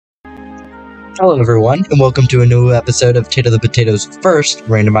Hello everyone, and welcome to a new episode of Tato the Potato's first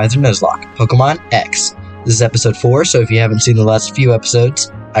Randomizer Nuzlocke, Pokemon X. This is episode 4, so if you haven't seen the last few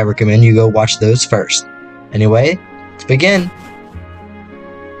episodes, I recommend you go watch those first. Anyway, let's begin!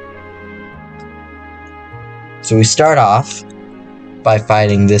 So we start off by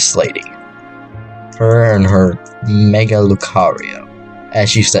fighting this lady. Her and her Mega Lucario,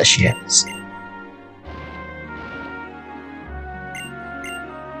 as she says she has.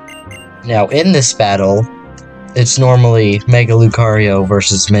 Now, in this battle, it's normally Mega Lucario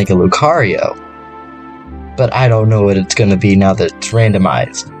versus Mega Lucario. But I don't know what it's gonna be now that it's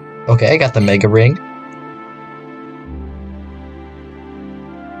randomized. Okay, I got the Mega Ring.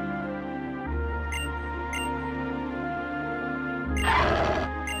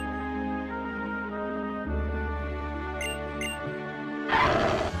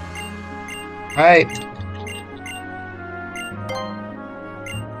 Alright.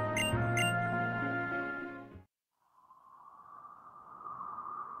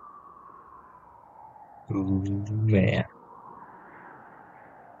 Ooh, man.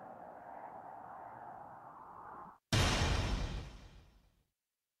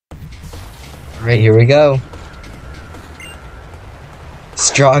 Alright, here we go.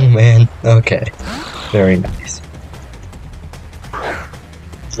 Strong man. Okay. Very nice.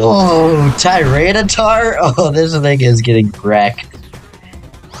 Oh, Tyranitar? Oh, this thing is getting wrecked.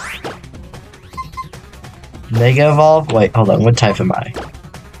 Mega Evolve? Wait, hold on. What type am I?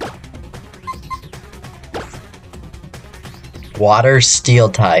 Water Steel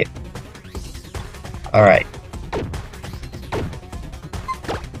type. Alright.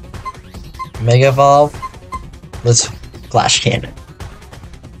 Mega Evolve. Let's Flash Cannon.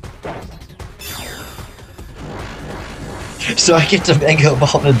 So I get to Mega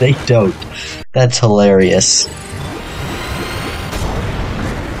Evolve and they don't. That's hilarious.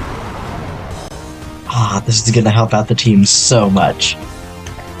 Ah, this is gonna help out the team so much.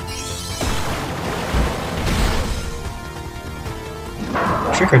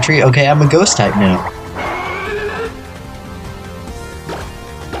 Trick or treat. Okay, I'm a ghost type now.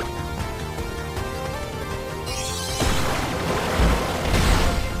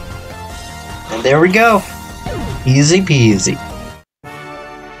 And there we go. Easy peasy.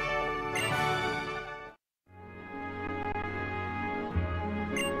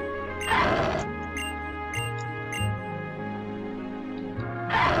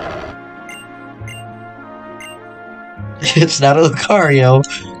 It's not a Lucario.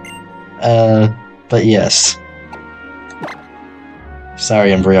 But yes.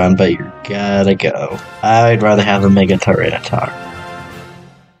 Sorry, Umbreon, but you gotta go. I'd rather have a Mega Tyranitar.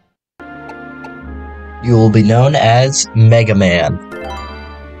 You will be known as Mega Man.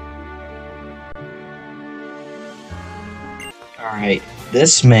 Alright,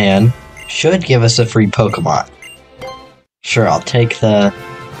 this man should give us a free Pokemon. Sure, I'll take the...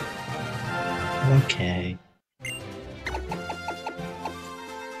 Okay.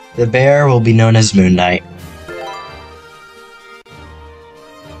 The bear will be known as Moon Knight.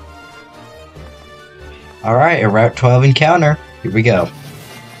 Alright, a Route 12 encounter. Here we go.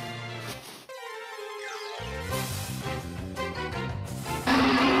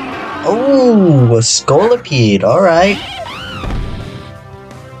 Oh, a Scolipede, alright.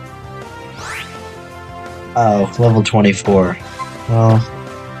 Oh, level 24. Well,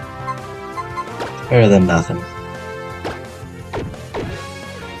 better than nothing.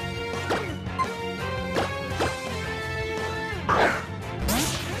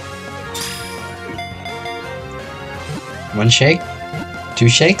 One shake? Two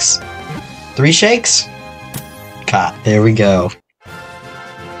shakes? Three shakes? Caught. There we go.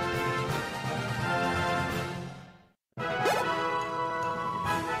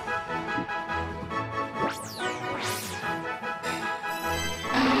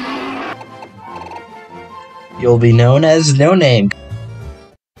 You'll be known as No Name.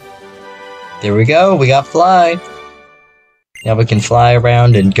 There we go, we got Fly. Now we can fly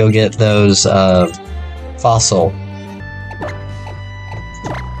around and go get those, fossil.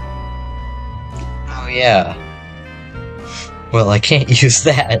 Oh yeah. Well, I can't use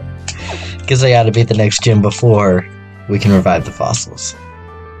that, because I gotta beat the next gym before we can revive the fossils.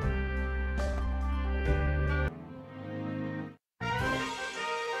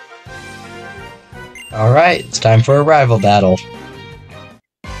 Alright, it's time for a rival battle.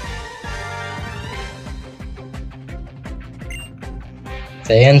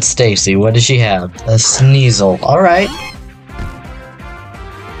 And Stacy, what does she have? A Sneasel. Alright.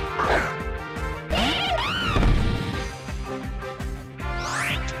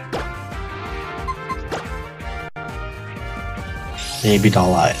 Baby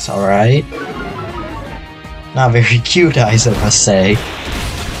doll eyes, alright? Not very cute eyes, I must say.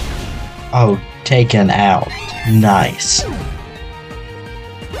 Oh, taken out. Nice.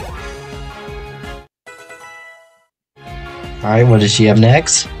 Alright, what does she have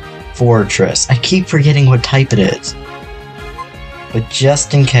next? Fortress. I keep forgetting what type it is. But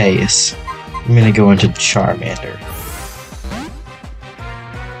just in case, I'm gonna go into Charmander.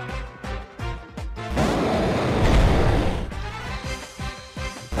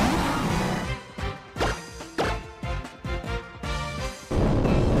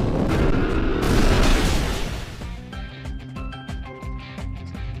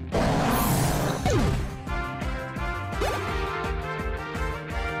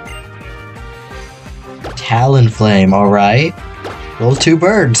 Talonflame, alright. Well, two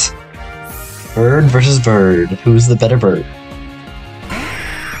birds. Bird versus bird. Who's the better bird?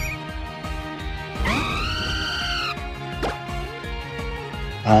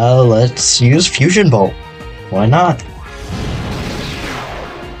 Let's use Fusion Bolt. Why not?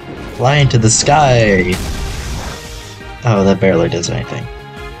 Fly into the sky. Oh, that barely does anything.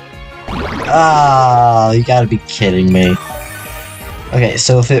 Ah, you gotta be kidding me. Okay,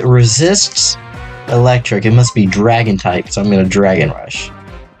 so if it resists electric, it must be dragon type, so I'm gonna Dragon Rush.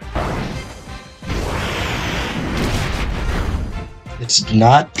 It's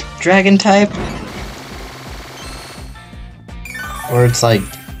not dragon type? Or it's like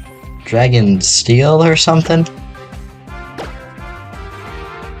Dragon Steel or something?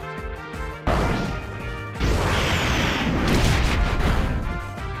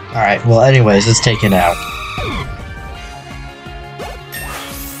 Alright, well anyways, it's taken out.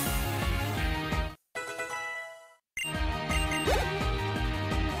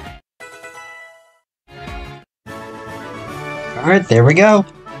 Alright, there we go.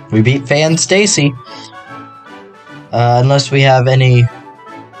 We beat Fan Stacy. Unless we have any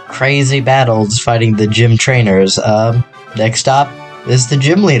crazy battles fighting the gym trainers. Next stop is the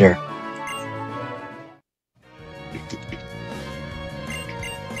gym leader.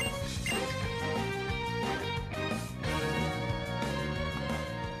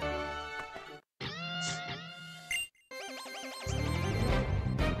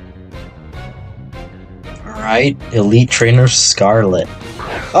 Alright, Elite Trainer Scarlet.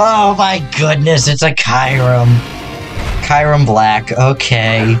 Oh my goodness, it's a Kyurem. Kyurem Black,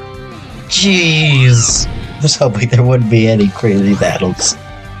 okay. Jeez. I was hoping there wouldn't be any crazy battles.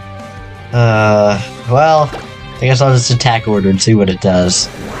 Well, I guess I'll just attack order and see what it does.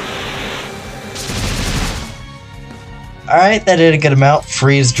 Alright, that did a good amount.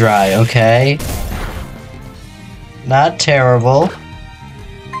 Freeze Dry, okay. Not terrible.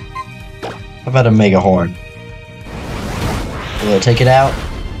 How about a Mega Horn? Will it take it out?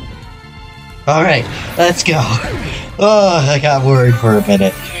 Alright, let's go. Oh, I got worried for a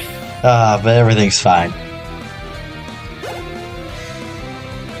minute. But everything's fine.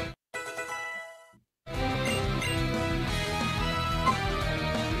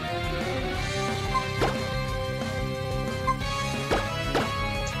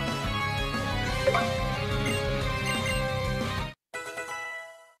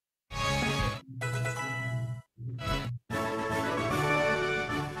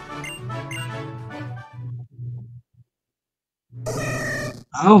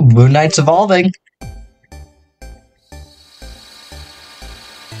 Oh, Moon Knight's evolving.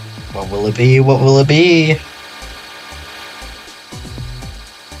 What will it be? What will it be?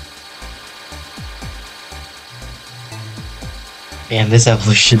 Man, this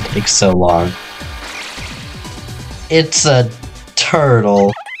evolution takes so long. It's a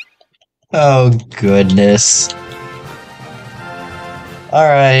turtle. Oh, goodness.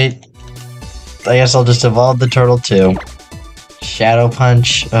 Alright. I guess I'll just evolve the turtle too. Shadow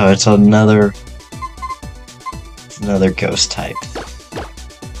Punch. Oh, it's another ghost type.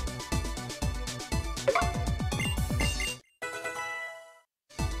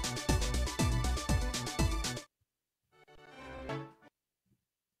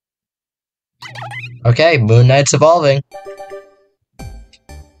 Okay, Moon Knight's evolving.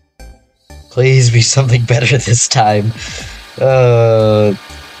 Please be something better this time. Because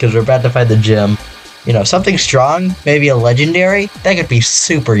we're about to find the gym. You know, something strong, maybe a legendary, that could be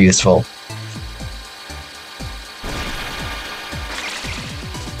super useful.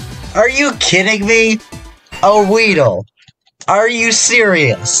 Are you kidding me? A Weedle. Are you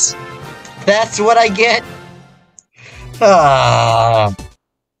serious? That's what I get? Ah.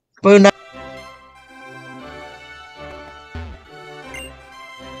 Moon Knight.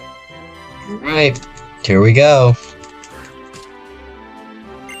 Alright, here we go.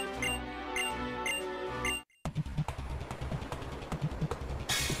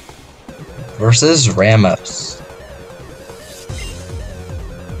 Versus Ramos.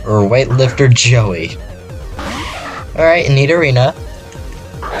 or weightlifter Joey. Alright, neat arena.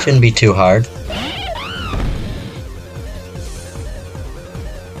 Shouldn't be too hard.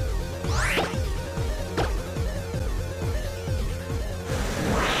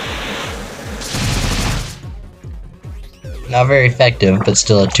 Not very effective, but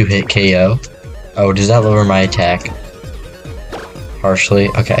still a 2-hit KO. Oh, does that lower my attack? Partially?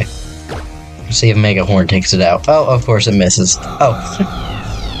 Okay. Let's see if Mega Horn takes it out. Oh, of course it misses.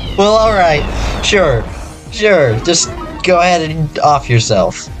 Oh. Well, alright. Sure. Sure. Just go ahead and off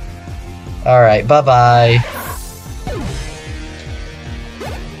yourself. Alright, bye-bye.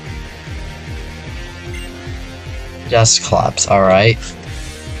 Dusclops, alright.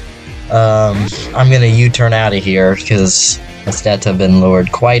 I'm gonna U-turn out of here, because my stats have been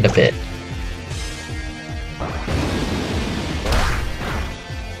lowered quite a bit.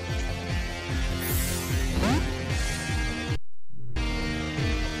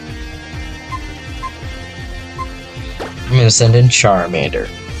 I'm gonna send in Charmander.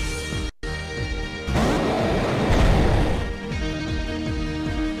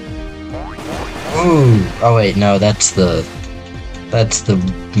 Ooh! Oh wait, no, that's the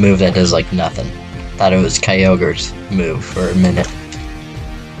move that does like nothing. Thought it was Kyogre's move for a minute.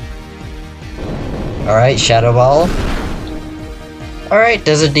 Alright, Shadow Ball. Alright,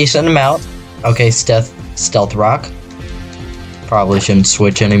 does a decent amount. Okay, Stealth Rock. Probably shouldn't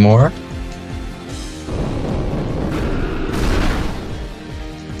switch anymore.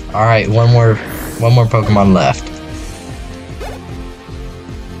 Alright, one more Pokemon left.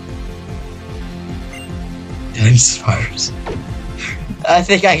 Dunsparce. I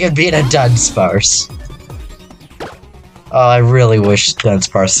think I could beat a Dunsparce. Oh, I really wish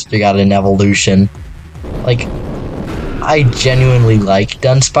Dunsparce got an evolution. Like, I genuinely like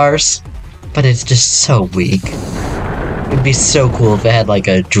Dunsparce, but it's just so weak. It'd be so cool if it had like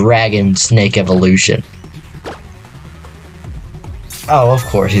a dragon snake evolution. Oh, of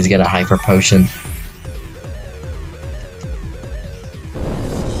course he's got a Hyper Potion.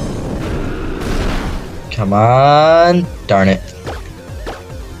 Come on. Darn it.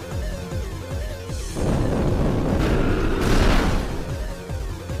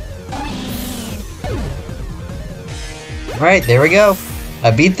 Alright, there we go. I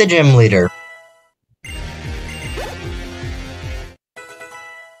beat the gym leader.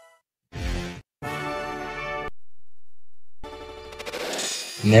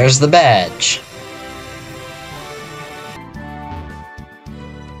 And there's the badge.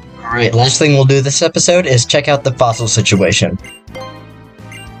 Alright, last thing we'll do this episode is check out the fossil situation.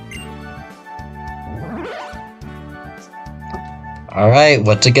 Alright,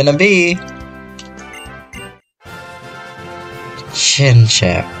 what's it gonna be?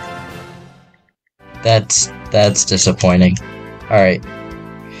 Chinchap. That's disappointing. Alright.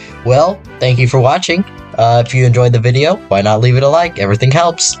 Well, thank you for watching. If you enjoyed the video, why not leave it a like? Everything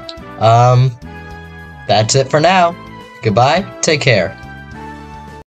helps. That's it for now. Goodbye, take care.